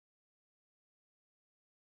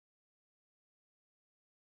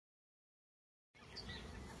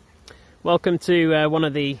Welcome to one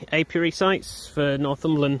of the apiary sites for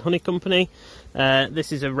Northumberland Honey Company.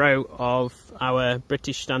 This is a row of our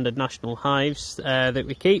British Standard National hives that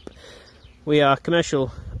we keep. We are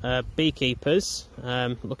commercial beekeepers,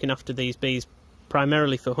 looking after these bees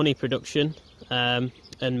primarily for honey production and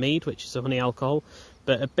mead, which is a honey alcohol.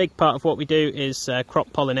 But a big part of what we do is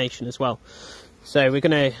crop pollination as well. So we're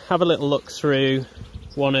going to have a little look through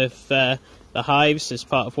one of the hives as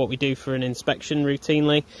part of what we do for an inspection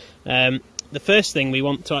routinely. The first thing we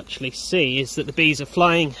want to actually see is that the bees are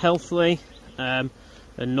flying healthily and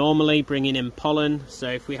normally, bringing in pollen. So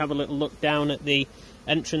if we have a little look down at the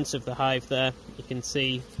entrance of the hive there, you can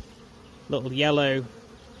see little yellow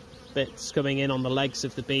bits coming in on the legs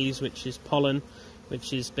of the bees, which is pollen, which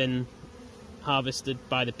has been harvested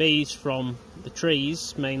by the bees from the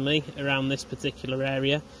trees mainly around this particular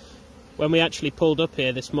area. When we actually pulled up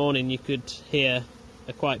here this morning, you could hear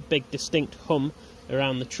a quite big distinct hum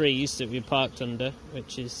around the trees that we parked under,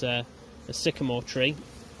 which is a sycamore tree.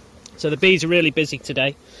 So the bees are really busy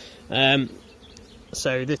today.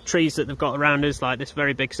 So the trees that they've got around us, like this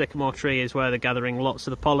very big sycamore tree, is where they're gathering lots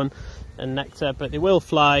of the pollen and nectar, but they will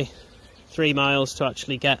fly 3 miles to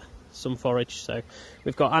actually get some forage. So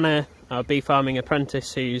we've got Anna, our bee farming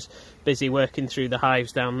apprentice, who's busy working through the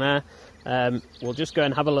hives down there. We'll just go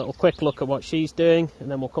and have a little quick look at what she's doing, and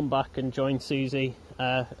then we'll come back and join Susie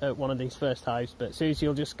at one of these first hives. But Susie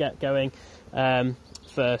will just get going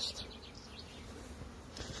first.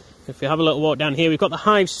 If we have a little walk down here, we've got the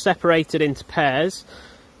hives separated into pairs.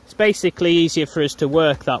 It's basically easier for us to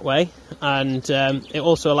work that way, and it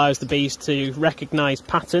also allows the bees to recognise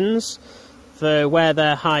patterns for where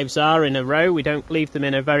their hives are in a row. We don't leave them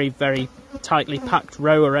in a very, very tightly packed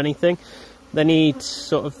row or anything. They need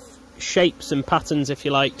sort of shapes and patterns, if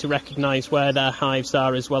you like, to recognise where their hives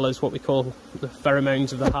are, as well as what we call the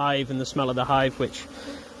pheromones of the hive and the smell of the hive, which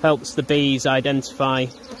helps the bees identify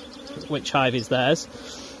which hive is theirs.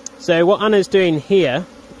 So what Anna's doing here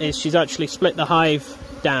is she's actually split the hive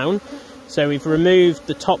down. So we've removed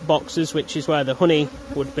the top boxes, which is where the honey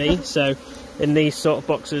would be. So in these sort of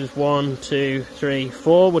boxes, 1, 2, 3,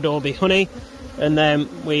 4 would all be honey, and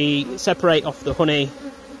then we separate off the honey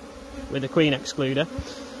with a queen excluder,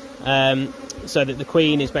 so that the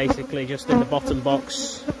queen is basically just in the bottom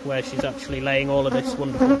box where she's actually laying all of this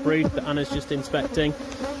wonderful brood that Anna's just inspecting.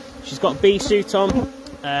 She's got a bee suit on,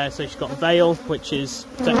 so she's got a veil which is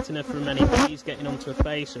protecting her from any bees getting onto her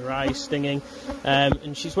face or eyes stinging,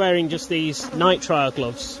 and she's wearing just these nitrile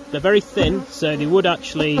gloves. They're very thin, so they would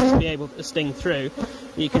actually be able to sting through.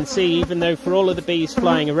 You can see, even though for all of the bees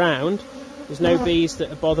flying around, there's no bees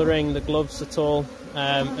that are bothering the gloves at all,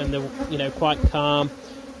 and they're quite calm.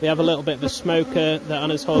 We have a little bit of a smoker that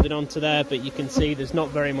Anna's holding on to there, but you can see there's not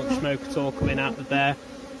very much smoke at all coming out of there.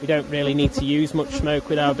 We don't really need to use much smoke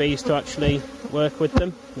with our bees to actually work with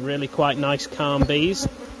them. They're really quite nice, calm bees.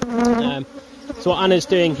 So what Anna's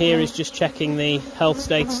doing here is just checking the health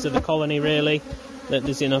status of the colony, really, that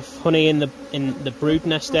there's enough honey in the brood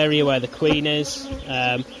nest area where the queen is,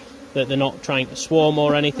 that they're not trying to swarm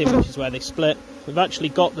or anything, which is where they split. We've actually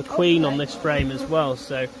got the queen on this frame as well,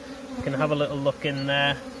 so you can have a little look in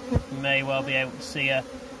there. You may well be able to see her.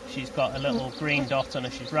 She's got a little green dot on her.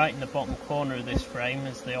 She's right in the bottom corner of this frame,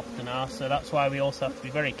 as they often are, so that's why we also have to be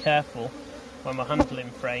very careful when we're handling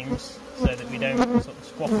frames, so that we don't sort of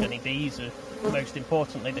squash any bees, or most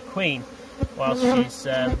importantly the queen, whilst she's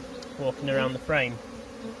walking around the frame.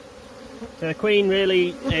 So the queen really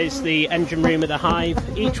is the engine room of the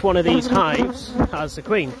hive. Each one of these hives has a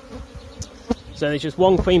queen. So there's just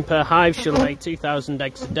one queen per hive. She'll lay 2,000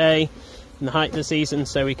 eggs a day in the height of the season,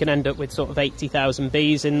 so we can end up with sort of 80,000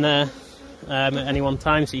 bees in there at any one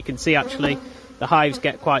time. So you can see actually the hives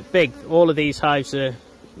get quite big. All of these hives are,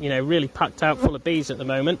 really packed out full of bees at the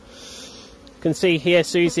moment. You can see here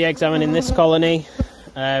Susie examining this colony,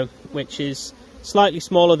 which is slightly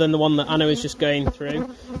smaller than the one that Anna was just going through.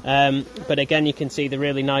 But again, you can see the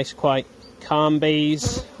really nice, quite calm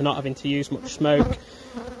bees. We're not having to use much smoke.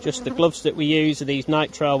 Just the gloves that we use are these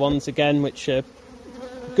nitrile ones again, which are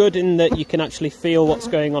good in that you can actually feel what's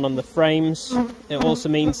going on the frames. It also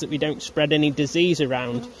means that we don't spread any disease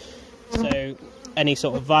around. So any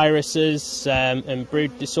sort of viruses and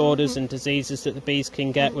brood disorders and diseases that the bees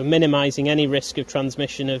can get, we're minimising any risk of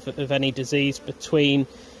transmission of any disease between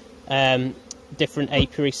different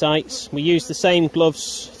apiary sites. We use the same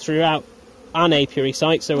gloves throughout an apiary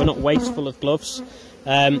site, so we're not wasteful of gloves,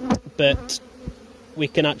 but we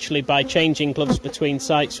can actually, by changing gloves between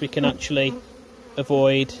sites, we can actually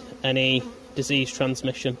avoid any disease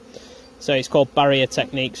transmission. So it's called barrier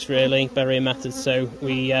techniques, really, barrier methods, so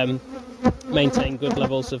we maintain good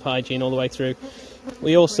levels of hygiene all the way through.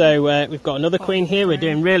 We also, we've got another queen here. We're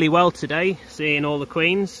doing really well today, seeing all the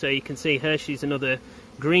queens. So you can see her, she's another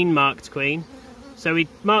green marked queen. So we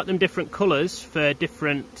marked them different colours for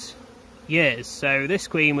different years. So this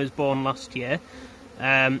queen was born last year.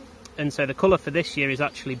 And so the colour for this year is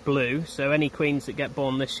actually blue. So any queens that get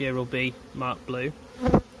born this year will be marked blue.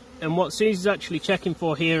 And what Susie's actually checking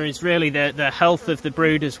for here is really the health of the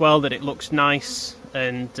brood as well, that it looks nice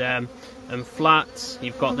and flat.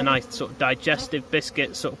 You've got the nice sort of digestive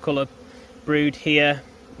biscuit sort of colour brood here.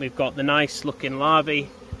 We've got the nice looking larvae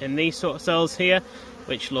in these sort of cells here,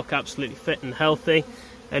 which look absolutely fit and healthy.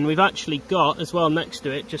 And we've actually got as well next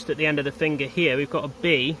to it, just at the end of the finger here, we've got a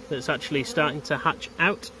bee that's actually starting to hatch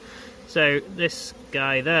out. So this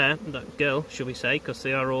guy there, that girl shall we say, because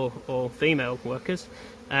they are all female workers,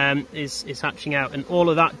 is hatching out, and all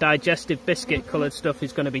of that digestive biscuit coloured stuff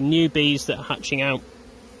is going to be new bees that are hatching out.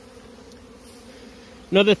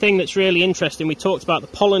 Another thing that's really interesting, we talked about the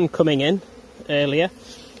pollen coming in earlier.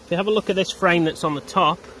 If you have a look at this frame that's on the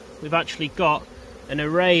top, we've actually got an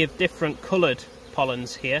array of different coloured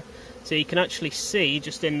pollens here. So you can actually see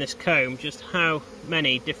just in this comb just how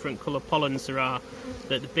many different coloured pollens there are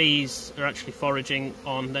that the bees are actually foraging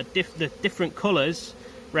on. The different colours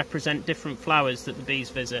represent different flowers that the bees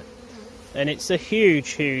visit. And it's a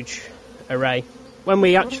huge array. When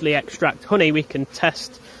we actually extract honey, we can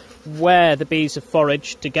test where the bees have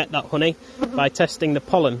foraged to get that honey by testing the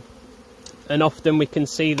pollen, and often we can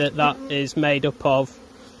see that that is made up of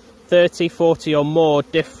 30, 40 or more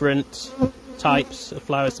different types of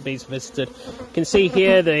flowers the bees have visited. You can see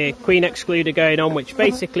here the queen excluder going on, which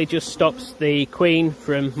basically just stops the queen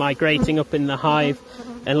from migrating up in the hive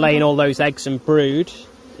and laying all those eggs and brood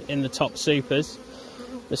in the top supers.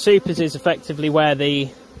 The supers is effectively where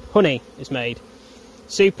the honey is made.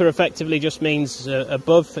 Super effectively just means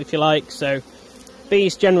above, if you like, so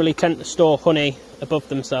bees generally tend to store honey above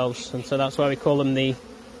themselves, and so that's why we call them the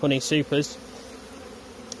honey supers.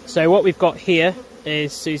 So what we've got here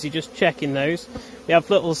is Susie just checking those. We have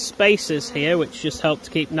little spacers here which just help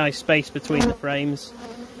to keep nice space between the frames.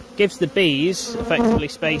 Gives the bees effectively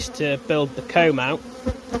space to build the comb out,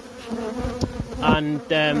 and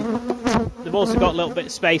they've also got a little bit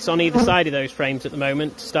of space on either side of those frames at the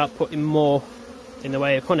moment to start putting more in the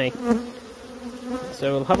way of honey.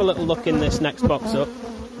 So we'll have a little look in this next box up.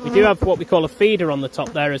 We do have what we call a feeder on the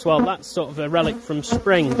top there as well. That's sort of a relic from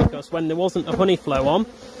spring, because when there wasn't a honey flow on,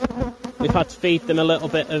 we've had to feed them a little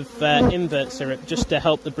bit of invert syrup just to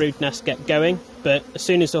help the brood nest get going. But as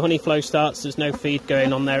soon as the honey flow starts, there's no feed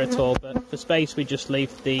going on there at all. But for space, we just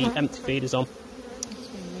leave the empty feeders on.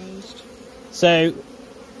 So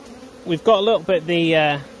we've got a little bit of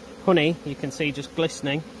the honey, you can see just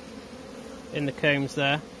glistening in the combs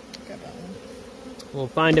there. We'll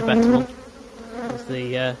find a better one, as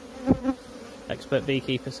the expert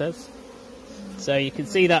beekeeper says. So you can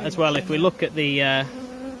see that as well. If we look at the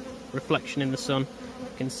reflection in the sun,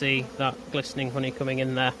 you can see that glistening honey coming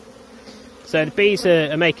in there. So the bees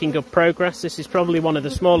are making good progress. This is probably one of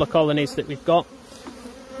the smaller colonies that we've got.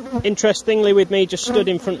 Interestingly, with me just stood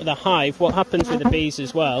in front of the hive, what happens with the bees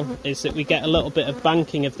as well is that we get a little bit of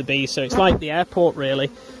banking of the bees. So it's like the airport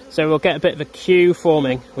really. So we'll get a bit of a queue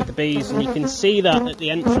forming with the bees, and you can see that at the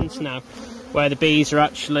entrance now, where the bees are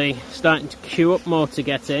actually starting to queue up more to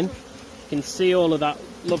get in. You can see all of that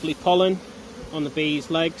lovely pollen on the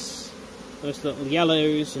bees' legs, those little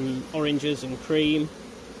yellows and oranges and cream.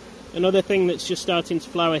 Another thing that's just starting to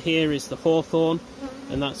flower here is the hawthorn,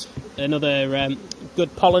 and that's another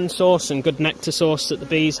good pollen source and good nectar source that the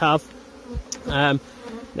bees have.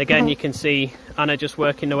 Again, you can see Anna just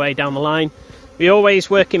working her way down the line. We always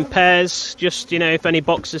work in pairs, just, you know, if any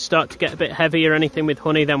boxes start to get a bit heavy or anything with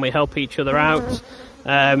honey, then we help each other out.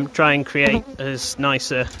 Try and create as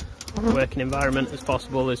nice a working environment as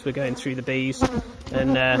possible as we're going through the bees,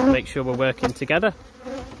 and make sure we're working together.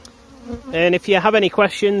 And if you have any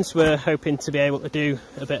questions, we're hoping to be able to do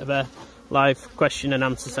a bit of a live question and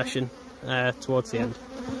answer session towards the end.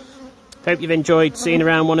 Hope you've enjoyed seeing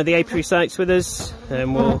around one of the apiary sites with us,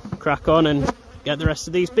 and we'll crack on and get the rest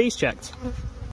of these bees checked.